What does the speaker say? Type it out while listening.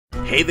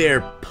Hey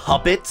there,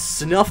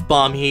 puppets!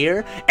 SnuffBomb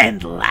here,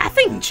 and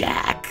Laughing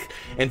Jack!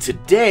 And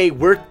today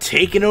we're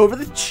taking over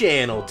the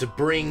channel to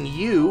bring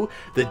you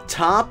the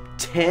top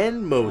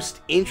 10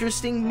 most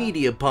interesting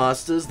media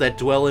pastas that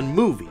dwell in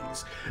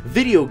movies,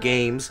 video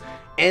games,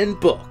 and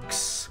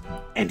books.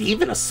 And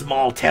even a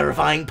small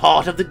terrifying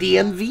part of the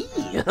DMV.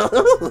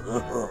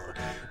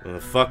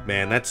 Fuck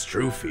man, that's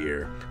true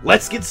fear.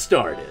 Let's get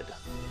started.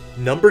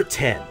 Number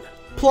 10.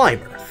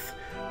 Plymouth.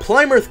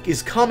 Plymouth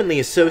is commonly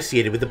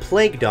associated with the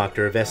Plague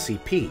Doctor of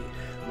SCP,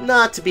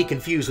 not to be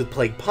confused with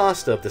Plague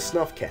Pasta of the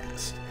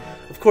Snuffcast.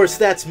 Of course,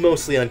 that's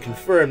mostly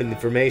unconfirmed in the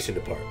information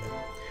department.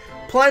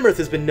 Plymouth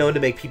has been known to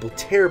make people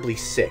terribly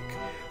sick.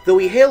 Though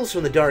he hails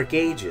from the Dark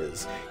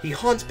Ages, he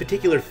haunts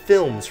particular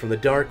films from the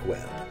dark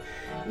web.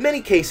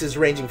 Many cases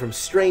ranging from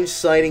strange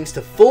sightings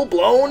to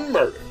full-blown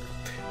murder.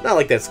 Not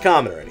like that's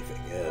common or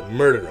anything,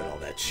 murder and all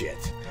that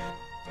shit.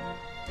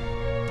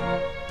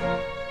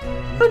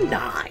 Number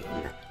 9.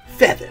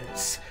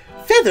 Feathers.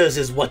 Feathers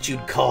is what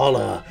you'd call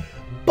a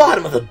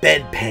bottom of the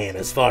bedpan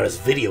as far as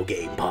video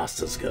game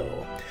pastas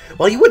go.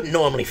 While you wouldn't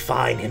normally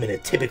find him in a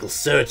typical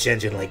search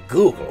engine like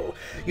Google,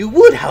 you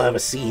would, however,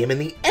 see him in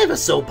the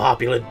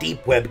ever-so-popular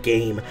deep web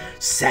game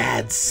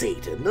Sad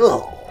Satan.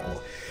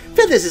 Oh.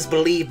 Feathers is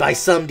believed by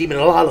some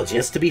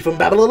demonologists to be from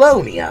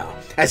Babylonia,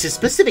 as his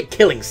specific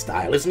killing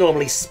style is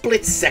normally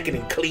split-second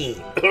and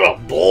clean.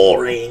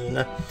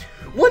 Boring.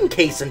 One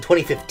case in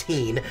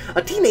 2015,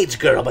 a teenage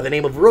girl by the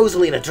name of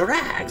Rosalina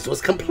Drags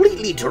was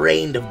completely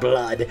drained of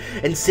blood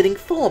and sitting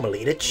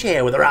formally in a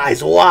chair with her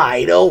eyes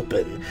wide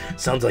open.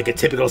 Sounds like a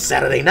typical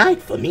Saturday night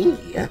for me.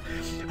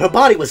 Her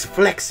body was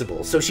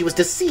flexible, so she was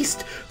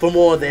deceased for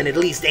more than at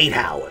least 8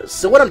 hours.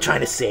 So what I'm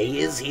trying to say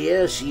is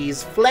here,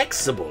 she's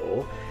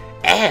flexible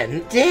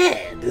and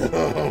dead.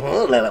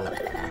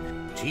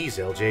 Jeez,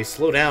 LJ,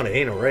 slow down, it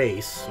ain't a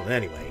race.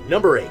 Anyway,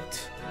 number 8.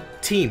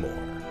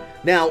 Timor.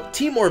 Now,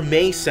 Timor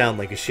may sound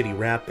like a shitty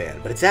rap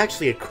band, but it's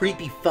actually a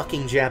creepy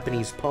fucking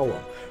Japanese poem,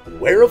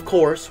 where, of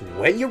course,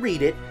 when you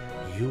read it,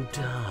 you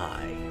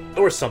die.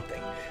 Or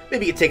something.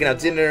 Maybe you get taken out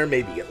to dinner,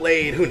 maybe you get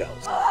laid, who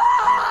knows?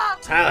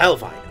 Hell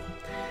if I know.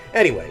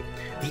 Anyway,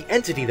 the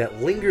entity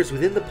that lingers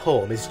within the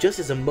poem is just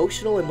as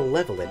emotional and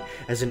malevolent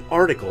as an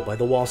article by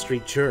the Wall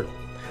Street Journal.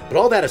 But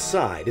all that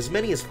aside, as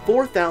many as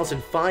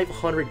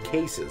 4,500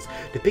 cases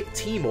depict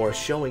Timor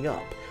showing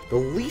up, the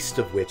least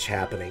of which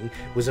happening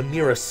was a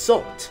mere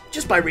assault,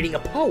 just by reading a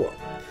poem.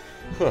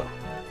 Huh.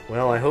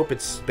 Well, I hope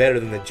it's better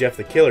than the Jeff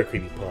the Killer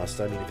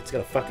creepypasta. I mean, if it's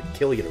gonna fucking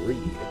kill you to read,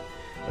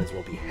 might as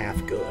well be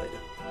half good.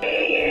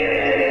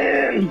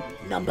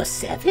 Number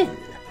 7.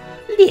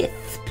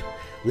 Lisp.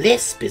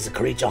 Lisp is a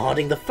creature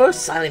haunting the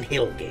first Silent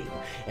Hill game,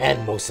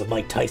 and most of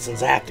Mike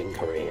Tyson's acting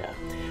career.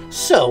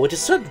 So, at a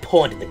certain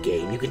point in the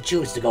game, you can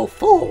choose to go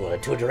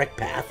forward to a direct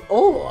path,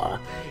 or,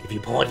 if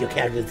you point your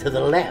character to the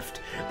left,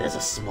 there's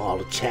a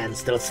small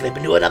chance they'll slip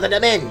into another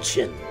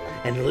dimension,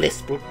 and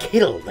Lisp will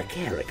kill the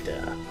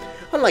character.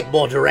 Unlike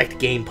more direct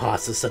game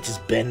passes such as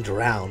Bend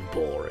Round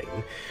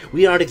Boring,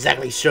 we aren't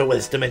exactly sure where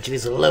this dimension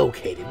is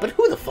located, but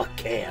who the fuck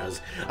cares?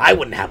 I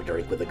wouldn't have a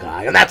drink with the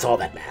guy, and that's all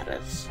that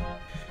matters.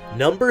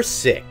 Number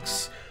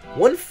 6.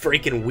 One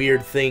freaking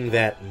weird thing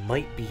that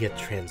might be a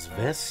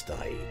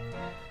transvestite.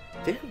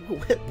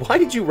 Why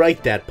did you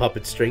write that,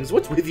 Puppet Strings?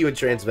 What's with you and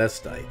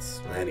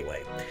transvestites?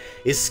 Anyway,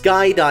 is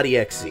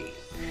Sky.exe.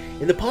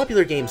 In the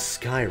popular game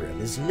Skyrim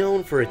is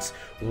known for its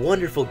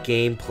wonderful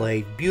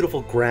gameplay,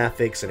 beautiful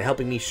graphics, and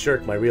helping me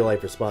shirk my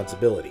real-life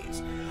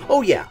responsibilities.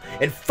 Oh yeah,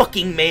 and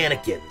fucking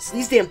mannequins.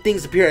 These damn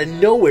things appear out of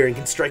nowhere and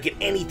can strike at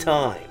any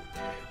time.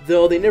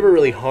 Though they never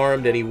really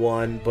harmed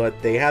anyone,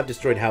 but they have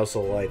destroyed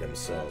household items,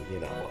 so, you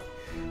know,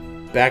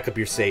 back up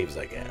your saves,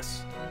 I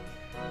guess.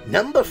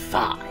 Number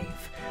 5.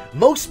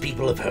 Most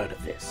people have heard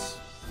of this.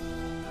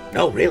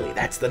 No, really,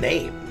 that's the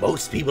name.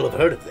 Most people have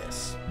heard of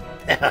this.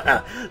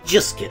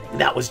 Just kidding,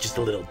 that was just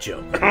a little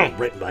joke,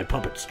 written by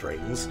Puppet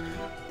Strings.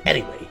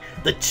 Anyway,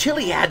 the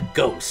Chiliad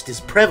Ghost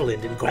is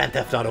prevalent in Grand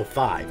Theft Auto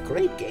V.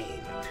 Great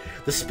game.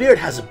 The spirit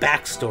has a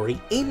backstory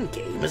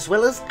in-game as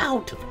well as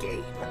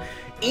out-of-game.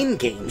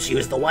 In-game, she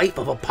was the wife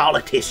of a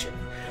politician.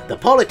 The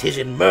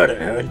politician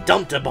murdered her and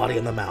dumped her body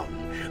in the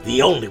mountain.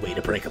 The only way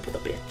to break up with a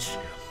bitch.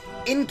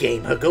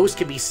 In-game, her ghost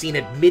can be seen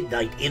at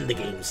midnight in the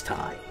game's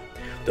time.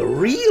 The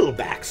real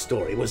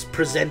backstory was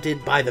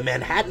presented by the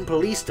Manhattan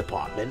Police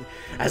Department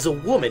as a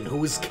woman who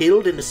was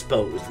killed and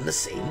disposed in the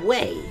same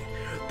way.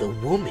 The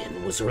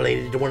woman was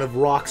related to one of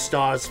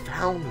Rockstar's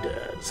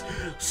founders.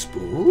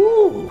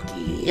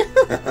 Spooky.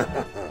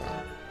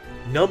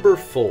 Number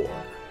 4.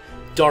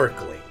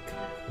 Darklink.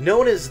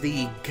 Known as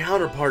the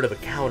counterpart of a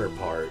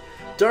counterpart,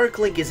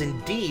 Darklink is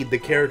indeed the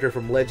character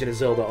from Legend of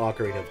Zelda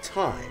Ocarina of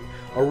Time,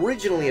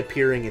 originally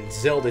appearing in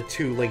Zelda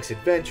 2 Link's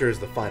Adventure as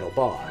the final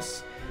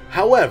boss.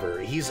 However,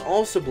 he's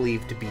also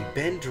believed to be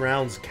Ben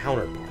Drown's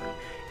counterpart,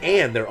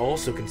 and they're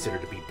also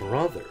considered to be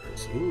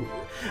brothers. Ooh,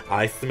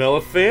 I smell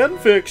a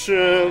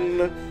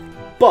fanfiction!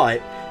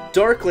 But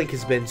Darklink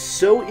has been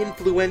so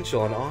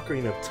influential on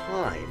Ocarina of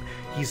Time,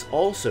 he's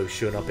also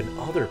shown up in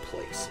other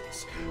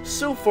places.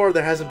 So far,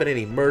 there hasn't been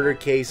any murder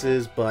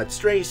cases, but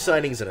strange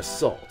sightings and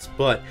assaults.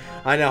 But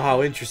I know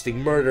how interesting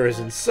murder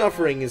and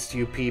suffering is to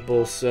you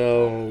people,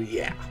 so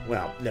yeah,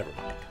 well, never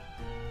mind.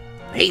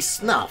 Hey,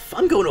 Snuff,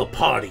 I'm going to a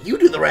party. You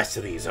do the rest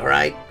of these,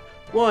 alright?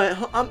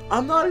 What?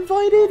 I'm not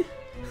invited?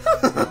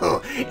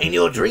 In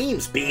your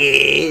dreams,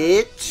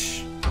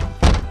 bitch!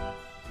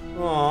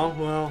 Aw,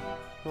 well,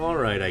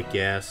 alright, I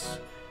guess.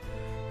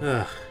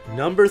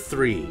 Number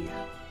 3.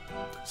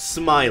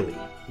 Smiley.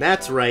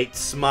 That's right,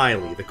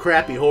 Smiley, the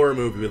crappy horror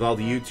movie with all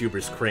the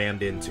YouTubers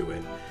crammed into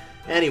it.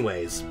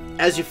 Anyways,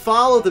 as you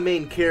follow the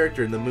main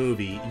character in the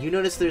movie, you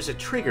notice there's a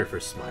trigger for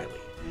Smiley.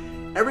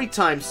 Every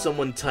time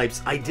someone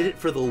types, "I did it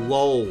for the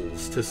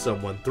lulz" to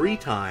someone 3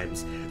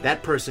 times,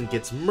 that person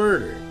gets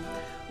murdered.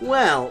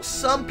 Well,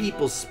 some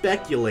people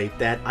speculate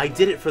that "I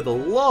did it for the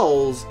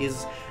lulz"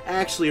 is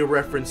actually a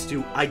reference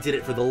to "I did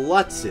it for the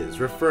Lutzes,"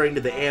 referring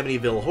to the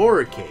Amityville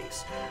horror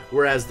case,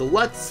 whereas the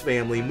Lutz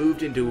family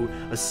moved into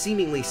a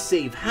seemingly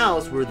safe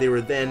house where they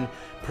were then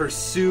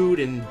pursued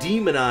and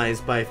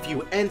demonized by a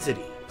few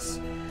entities.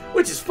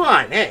 Which is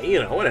fine, hey,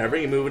 you know, whatever,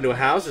 you move into a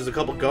house, there's a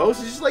couple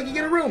ghosts, it's just like you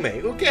get a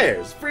roommate, who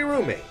cares? Free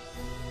roommate.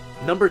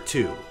 Number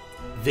 2.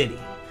 Vinny.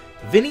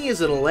 Vinny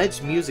is an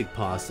alleged music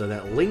pasta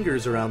that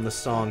lingers around the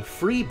song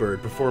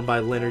Freebird performed by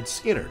Leonard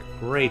Skinner.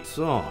 Great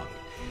song.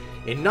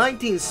 In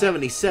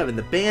 1977,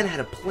 the band had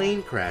a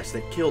plane crash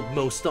that killed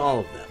most all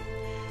of them.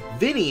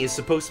 Vinny is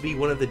supposed to be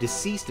one of the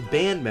deceased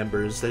band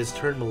members that has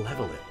turned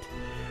malevolent.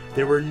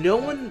 There were no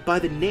one by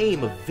the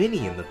name of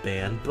Vinny in the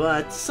band,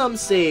 but some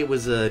say it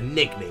was a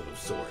nickname of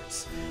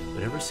sorts.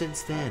 But ever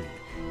since then,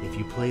 if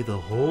you play the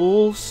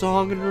whole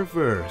song in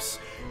reverse,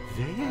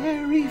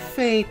 very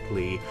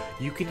faintly,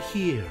 you can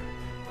hear,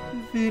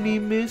 "Vinny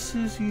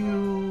misses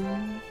you."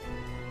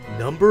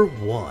 Number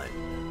 1.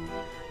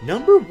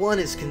 Number 1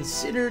 is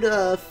considered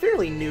a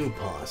fairly new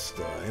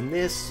pasta, and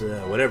this,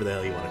 whatever the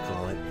hell you want to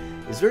call it,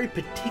 is very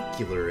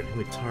particular in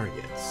who it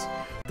targets.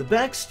 The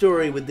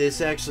backstory with this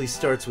actually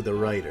starts with a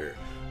writer.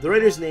 The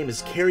writer's name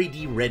is Carrie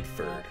D.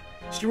 Redford.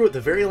 She wrote the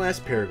very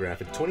last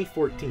paragraph in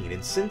 2014,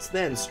 and since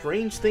then,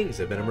 strange things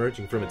have been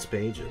emerging from its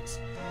pages.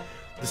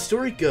 The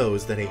story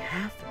goes that a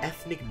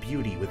half-ethnic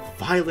beauty with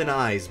violent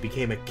eyes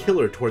became a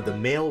killer toward the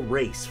male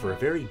race for a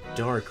very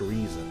dark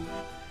reason.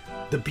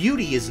 The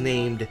beauty is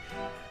named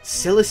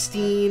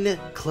Celestine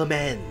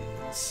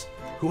Clemens,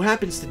 who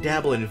happens to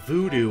dabble in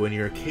voodoo and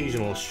your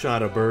occasional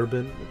shot of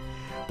bourbon.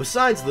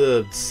 Besides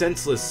the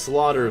senseless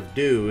slaughter of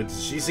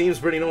dudes, she seems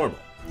pretty normal.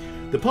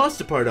 The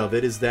pasta part of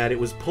it is that it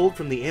was pulled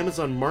from the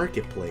Amazon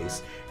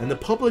marketplace, and the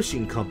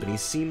publishing company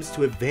seems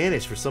to have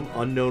vanished for some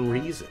unknown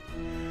reason.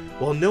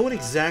 While no one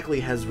exactly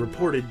has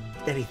reported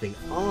anything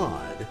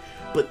odd,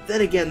 but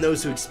then again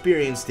those who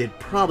experienced it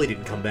probably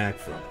didn't come back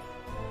from it.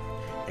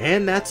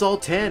 And that's all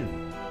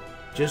 10.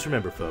 Just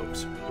remember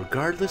folks,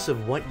 regardless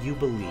of what you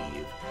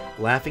believe,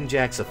 Laughing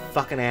Jack's a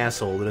fucking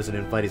asshole that doesn't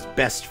invite his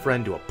best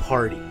friend to a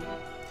party.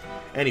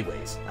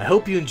 Anyways, I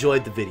hope you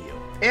enjoyed the video,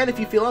 and if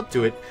you feel up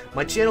to it,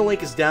 my channel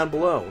link is down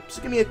below,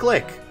 so give me a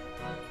click.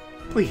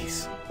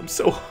 Please, I'm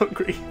so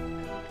hungry.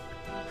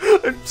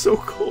 I'm so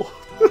cold.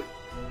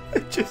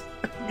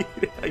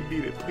 I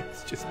need it,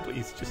 please, just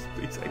please,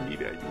 I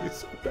need it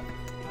so bad,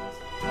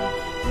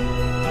 please.